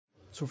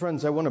So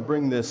friends, I want to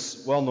bring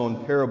this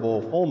well-known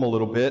parable home a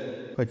little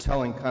bit by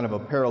telling kind of a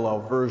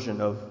parallel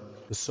version of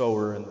the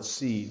sower and the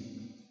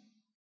seed.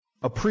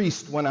 A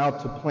priest went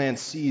out to plant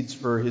seeds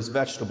for his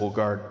vegetable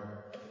garden.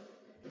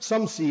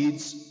 Some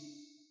seeds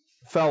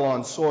fell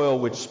on soil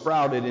which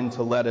sprouted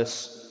into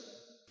lettuce,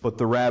 but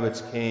the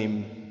rabbits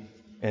came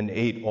and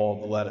ate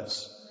all the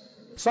lettuce.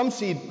 Some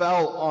seed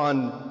fell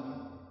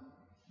on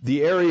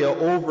the area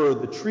over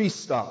the tree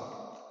stump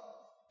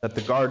that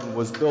the garden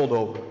was built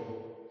over.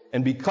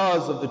 And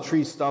because of the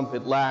tree stump,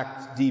 it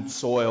lacked deep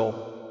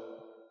soil,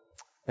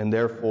 and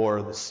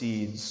therefore the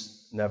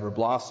seeds never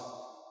blossomed.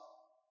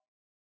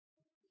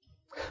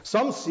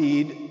 Some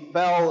seed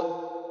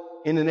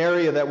fell in an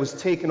area that was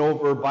taken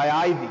over by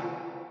ivy,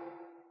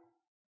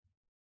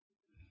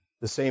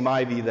 the same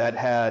ivy that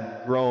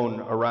had grown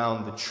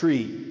around the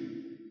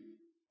tree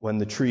when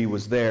the tree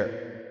was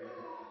there.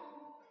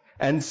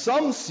 And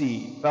some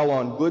seed fell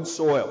on good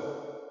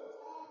soil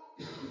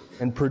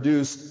and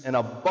produced an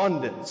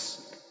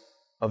abundance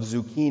of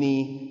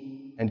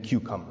zucchini and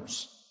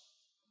cucumbers.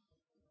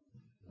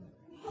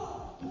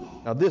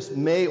 Now, this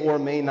may or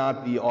may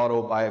not be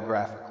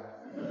autobiographical.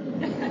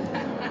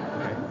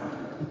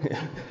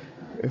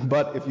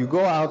 But if you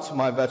go out to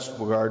my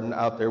vegetable garden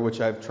out there,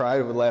 which I've tried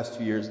over the last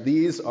 2 years,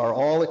 these are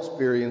all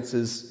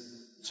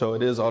experiences, so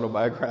it is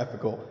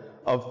autobiographical,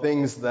 of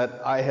things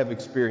that I have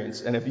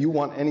experienced. And if you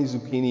want any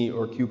zucchini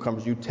or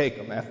cucumbers, you take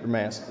them after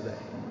Mass today.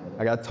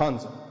 I got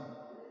tons of them.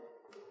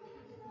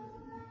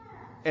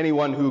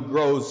 Anyone who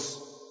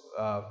grows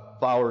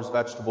flowers,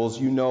 vegetables,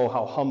 you know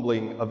how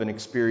humbling of an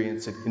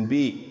experience it can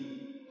be.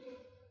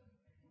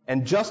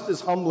 And just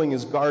as humbling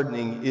as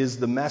gardening is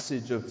the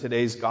message of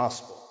today's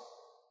gospel,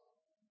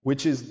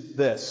 which is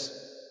this,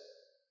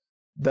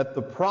 that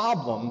the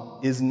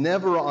problem is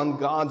never on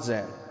God's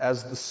end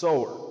as the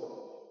sower.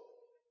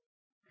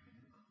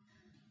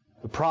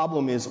 The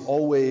problem is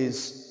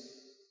always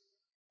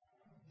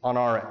on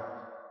our end,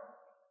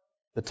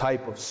 the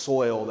type of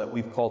soil that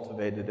we've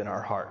cultivated in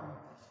our heart.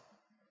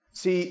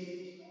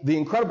 See, the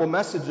incredible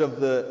message of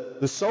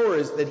the sower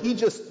is that he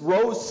just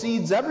throws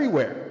seeds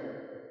everywhere.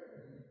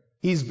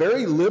 He's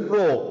very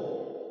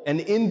liberal and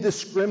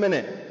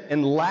indiscriminate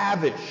and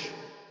lavish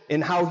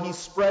in how he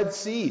spreads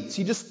seeds.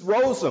 He just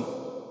throws them.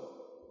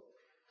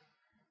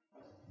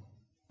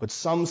 But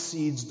some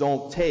seeds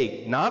don't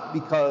take, not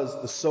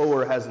because the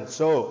sower hasn't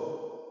sowed,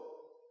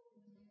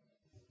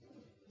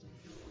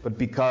 but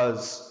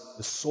because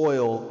the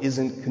soil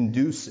isn't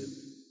conducive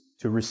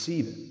to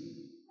receive it.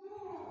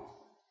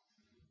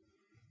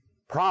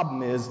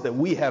 Problem is that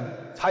we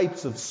have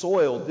types of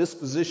soil,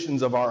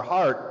 dispositions of our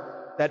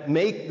heart, that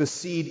make the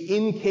seed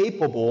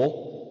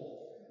incapable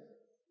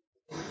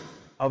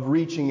of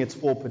reaching its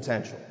full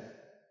potential.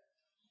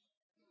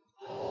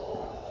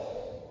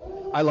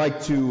 I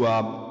like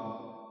to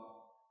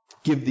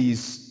give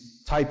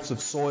these types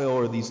of soil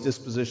or these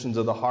dispositions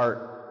of the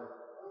heart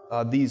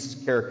these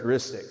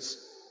characteristics.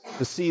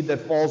 The seed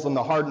that falls on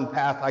the hardened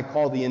path I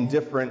call the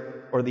indifferent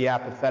or the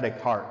apathetic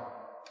heart.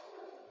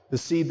 The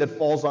seed that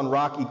falls on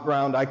rocky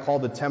ground I call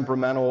the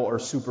temperamental or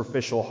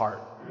superficial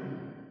heart.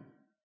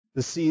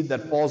 The seed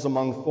that falls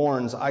among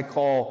thorns I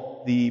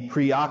call the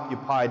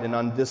preoccupied and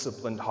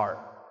undisciplined heart.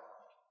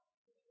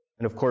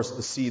 And of course,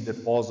 the seed that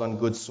falls on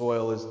good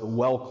soil is the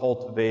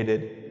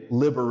well-cultivated,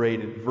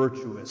 liberated,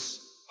 virtuous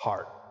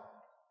heart.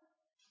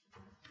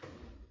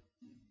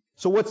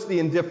 So what's the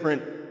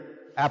indifferent,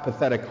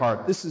 apathetic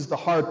heart? This is the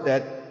heart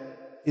that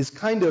is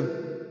kind of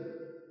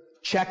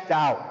checked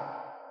out.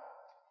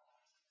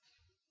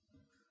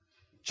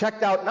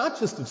 Checked out not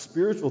just of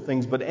spiritual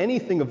things, but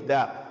anything of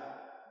depth.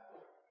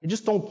 They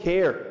just don't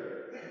care.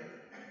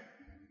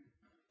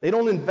 They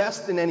don't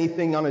invest in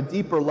anything on a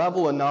deeper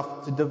level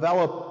enough to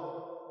develop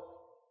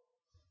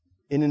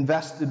an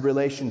invested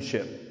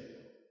relationship.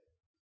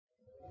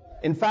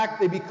 In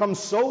fact, they become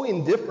so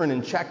indifferent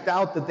and checked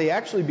out that they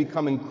actually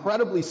become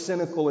incredibly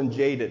cynical and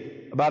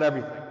jaded about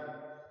everything.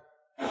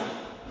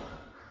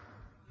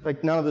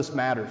 Like none of this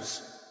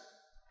matters.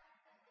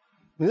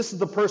 And this is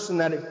the person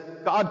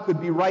that God could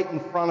be right in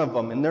front of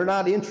them, and they're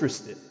not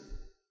interested.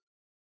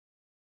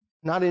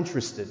 Not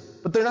interested.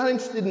 But they're not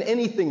interested in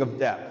anything of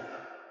depth.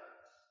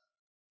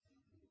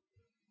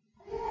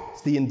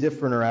 It's the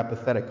indifferent or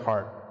apathetic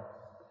heart.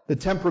 The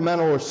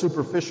temperamental or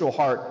superficial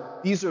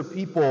heart. These are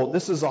people,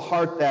 this is a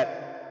heart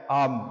that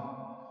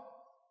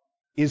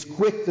is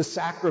quick to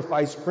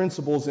sacrifice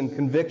principles and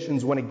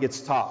convictions when it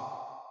gets tough,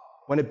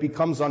 when it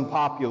becomes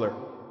unpopular.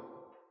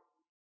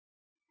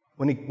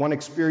 When one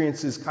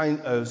experiences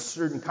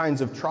certain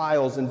kinds of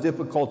trials and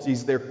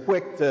difficulties, they're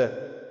quick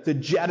to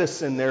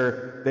jettison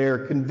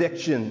their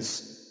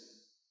convictions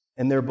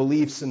and their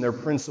beliefs and their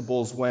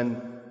principles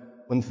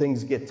when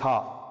things get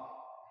tough.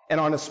 And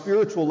on a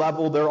spiritual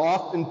level, they're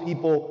often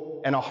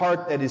people and a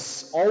heart that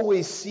is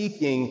always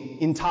seeking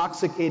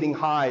intoxicating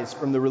highs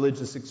from the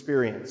religious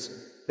experience.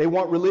 They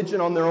want religion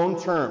on their own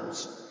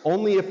terms,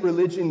 only if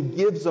religion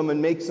gives them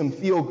and makes them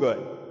feel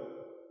good.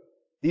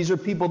 These are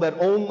people that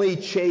only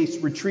chase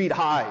retreat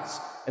highs.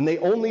 And they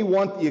only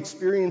want the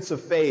experience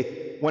of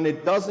faith when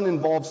it doesn't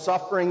involve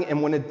suffering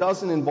and when it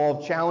doesn't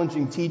involve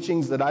challenging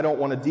teachings that I don't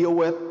want to deal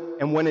with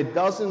and when it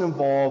doesn't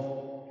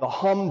involve the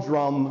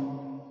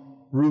humdrum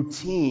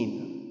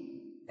routine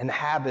and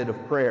habit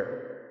of prayer.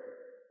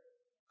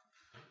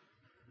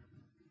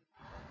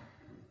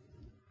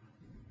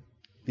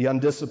 The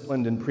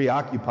undisciplined and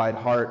preoccupied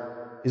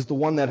heart is the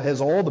one that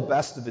has all the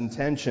best of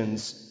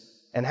intentions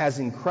and has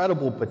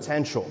incredible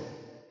potential.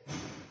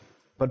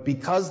 But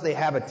because they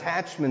have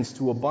attachments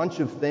to a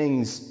bunch of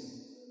things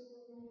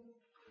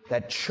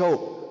that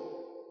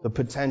choke the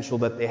potential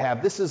that they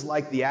have, this is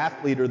like the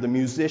athlete or the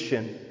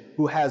musician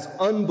who has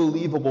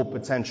unbelievable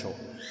potential.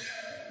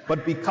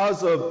 But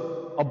because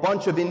of a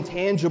bunch of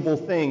intangible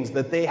things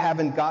that they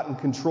haven't gotten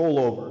control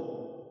over,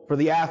 for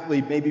the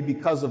athlete, maybe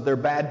because of their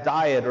bad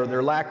diet or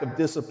their lack of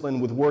discipline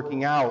with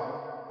working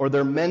out or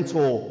their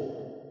mental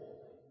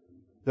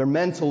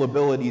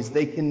abilities,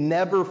 they can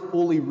never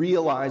fully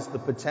realize the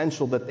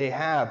potential that they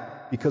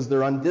have because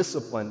they're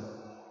undisciplined.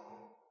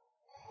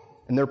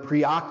 And they're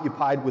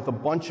preoccupied with a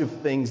bunch of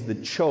things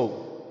that choke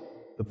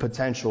the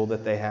potential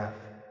that they have.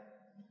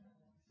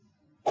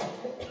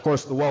 Of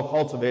course, the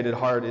well-cultivated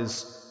heart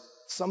is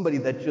somebody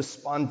that just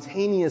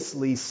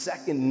spontaneously,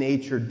 second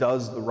nature,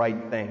 does the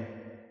right thing.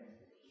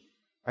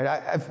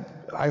 Right?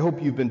 I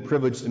hope you've been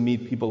privileged to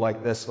meet people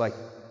like this. Like,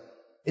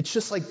 it's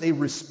just like they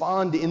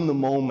respond in the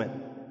moment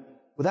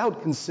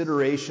without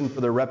consideration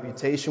for their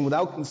reputation,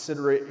 without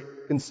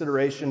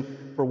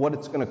consideration for what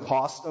it's going to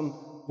cost them,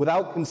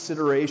 without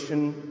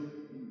consideration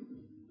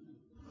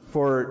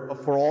for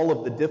all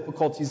of the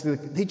difficulties.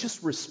 They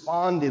just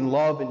respond in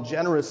love and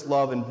generous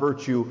love and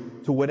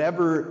virtue to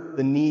whatever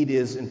the need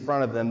is in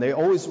front of them. They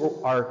always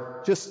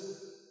are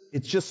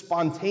it's just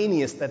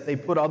spontaneous that they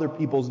put other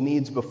people's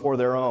needs before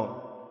their own.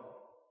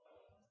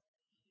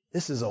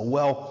 This is a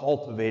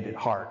well-cultivated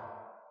heart.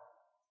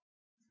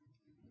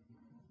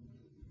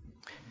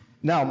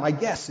 Now, my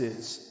guess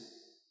is,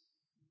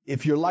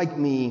 if you're like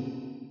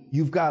me,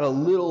 you've got a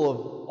little of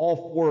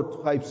all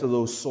four types of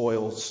those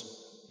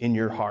soils in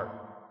your heart.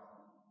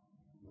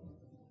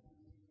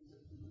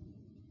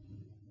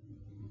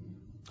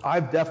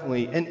 I've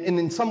definitely, and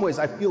in some ways,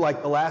 I feel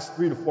like the last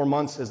 3 to 4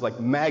 months has like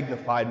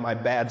magnified my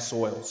bad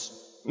soils.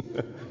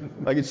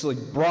 Like it's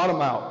like brought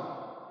them out.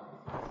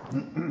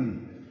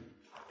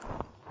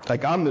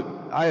 Like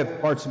I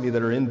have parts of me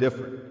that are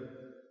indifferent,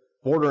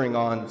 bordering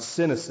on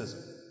cynicism.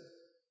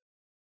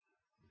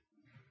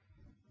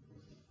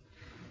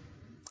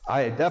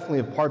 I definitely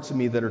have parts of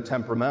me that are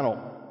temperamental,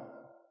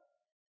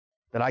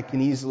 that I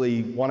can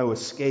easily want to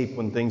escape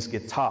when things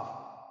get tough,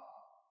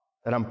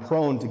 that I'm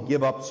prone to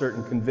give up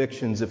certain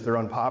convictions if they're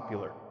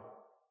unpopular.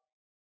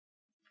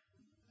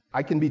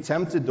 I can be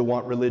tempted to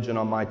want religion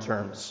on my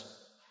terms,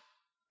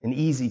 an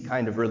easy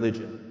kind of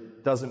religion,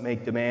 doesn't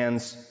make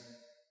demands,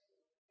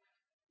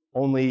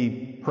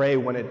 only pray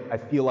when I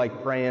feel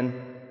like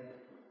praying,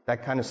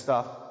 that kind of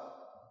stuff.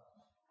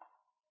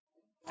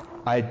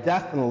 I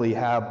definitely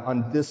have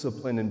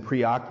undisciplined and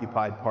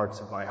preoccupied parts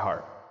of my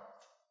heart,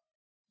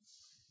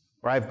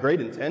 where I have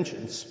great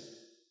intentions,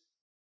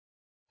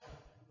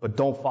 but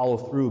don't follow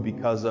through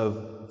because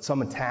of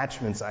some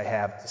attachments I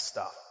have to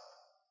stuff.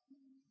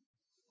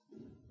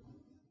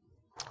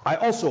 I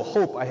also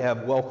hope I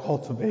have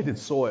well-cultivated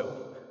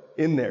soil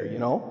in there, you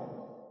know?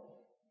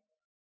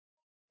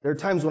 There are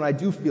times when I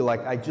do feel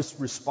like I just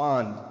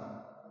respond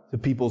to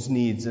people's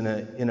needs in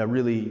a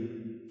really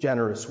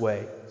generous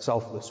way,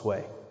 selfless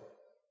way.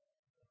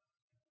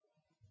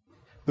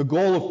 The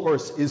goal, of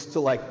course, is to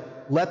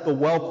let the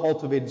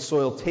well-cultivated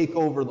soil take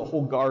over the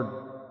whole garden.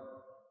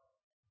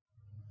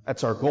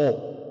 That's our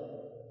goal.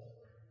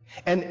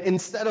 And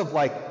instead of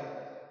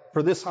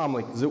for this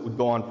homily, because it would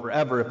go on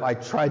forever if I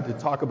tried to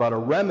talk about a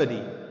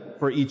remedy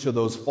for each of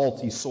those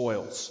faulty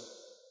soils.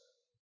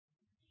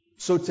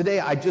 So today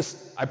I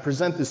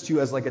present this to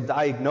you as like a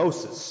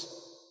diagnosis.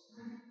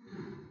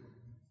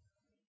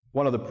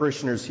 One of the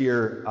parishioners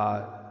here,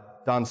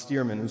 Don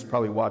Stearman, who's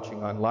probably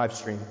watching on live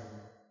stream,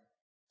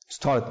 he's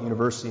taught at the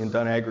university and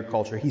done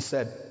agriculture. He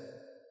said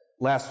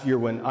last year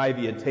when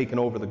ivy had taken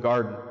over the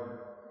garden,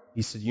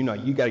 he said, you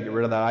got to get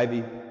rid of that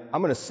ivy.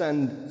 I'm going to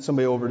send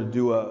somebody over to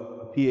do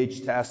a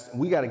pH test. And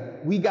we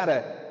got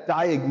to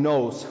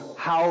diagnose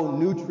how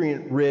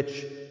nutrient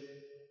rich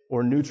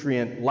or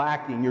nutrient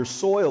lacking your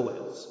soil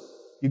is.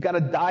 You've got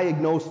to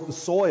diagnose the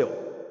soil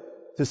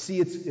to see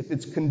if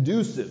it's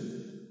conducive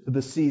to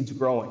the seeds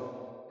growing.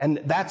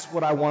 And that's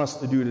what I want us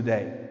to do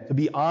today, to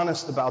be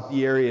honest about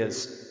the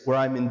areas where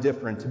I'm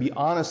indifferent, to be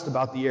honest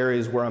about the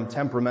areas where I'm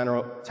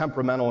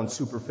temperamental and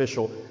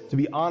superficial, to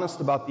be honest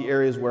about the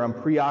areas where I'm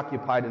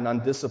preoccupied and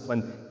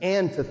undisciplined,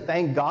 and to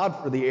thank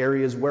God for the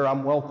areas where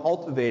I'm well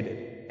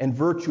cultivated and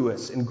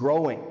virtuous and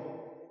growing.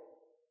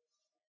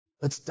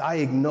 Let's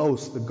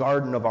diagnose the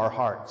garden of our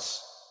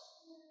hearts.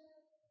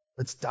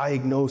 Let's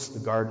diagnose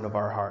the garden of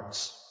our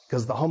hearts.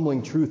 Because the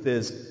humbling truth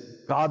is,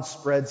 God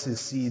spreads His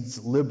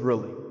seeds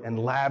liberally and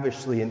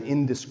lavishly and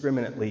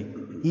indiscriminately.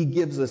 He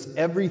gives us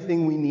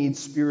everything we need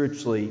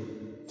spiritually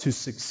to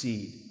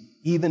succeed.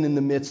 Even in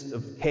the midst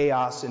of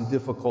chaos and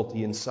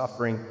difficulty and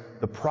suffering,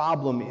 the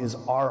problem is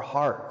our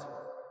heart.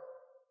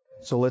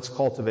 So let's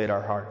cultivate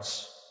our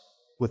hearts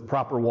with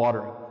proper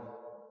watering,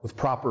 with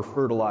proper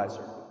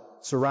fertilizer,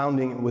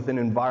 surrounding it with an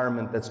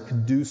environment that's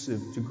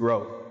conducive to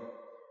growth.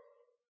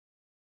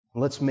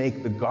 Let's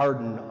make the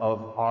garden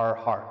of our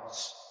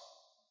hearts,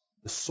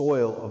 the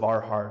soil of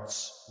our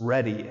hearts,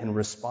 ready and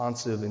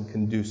responsive and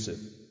conducive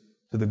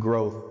to the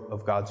growth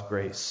of God's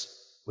grace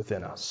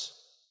within us.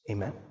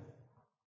 Amen.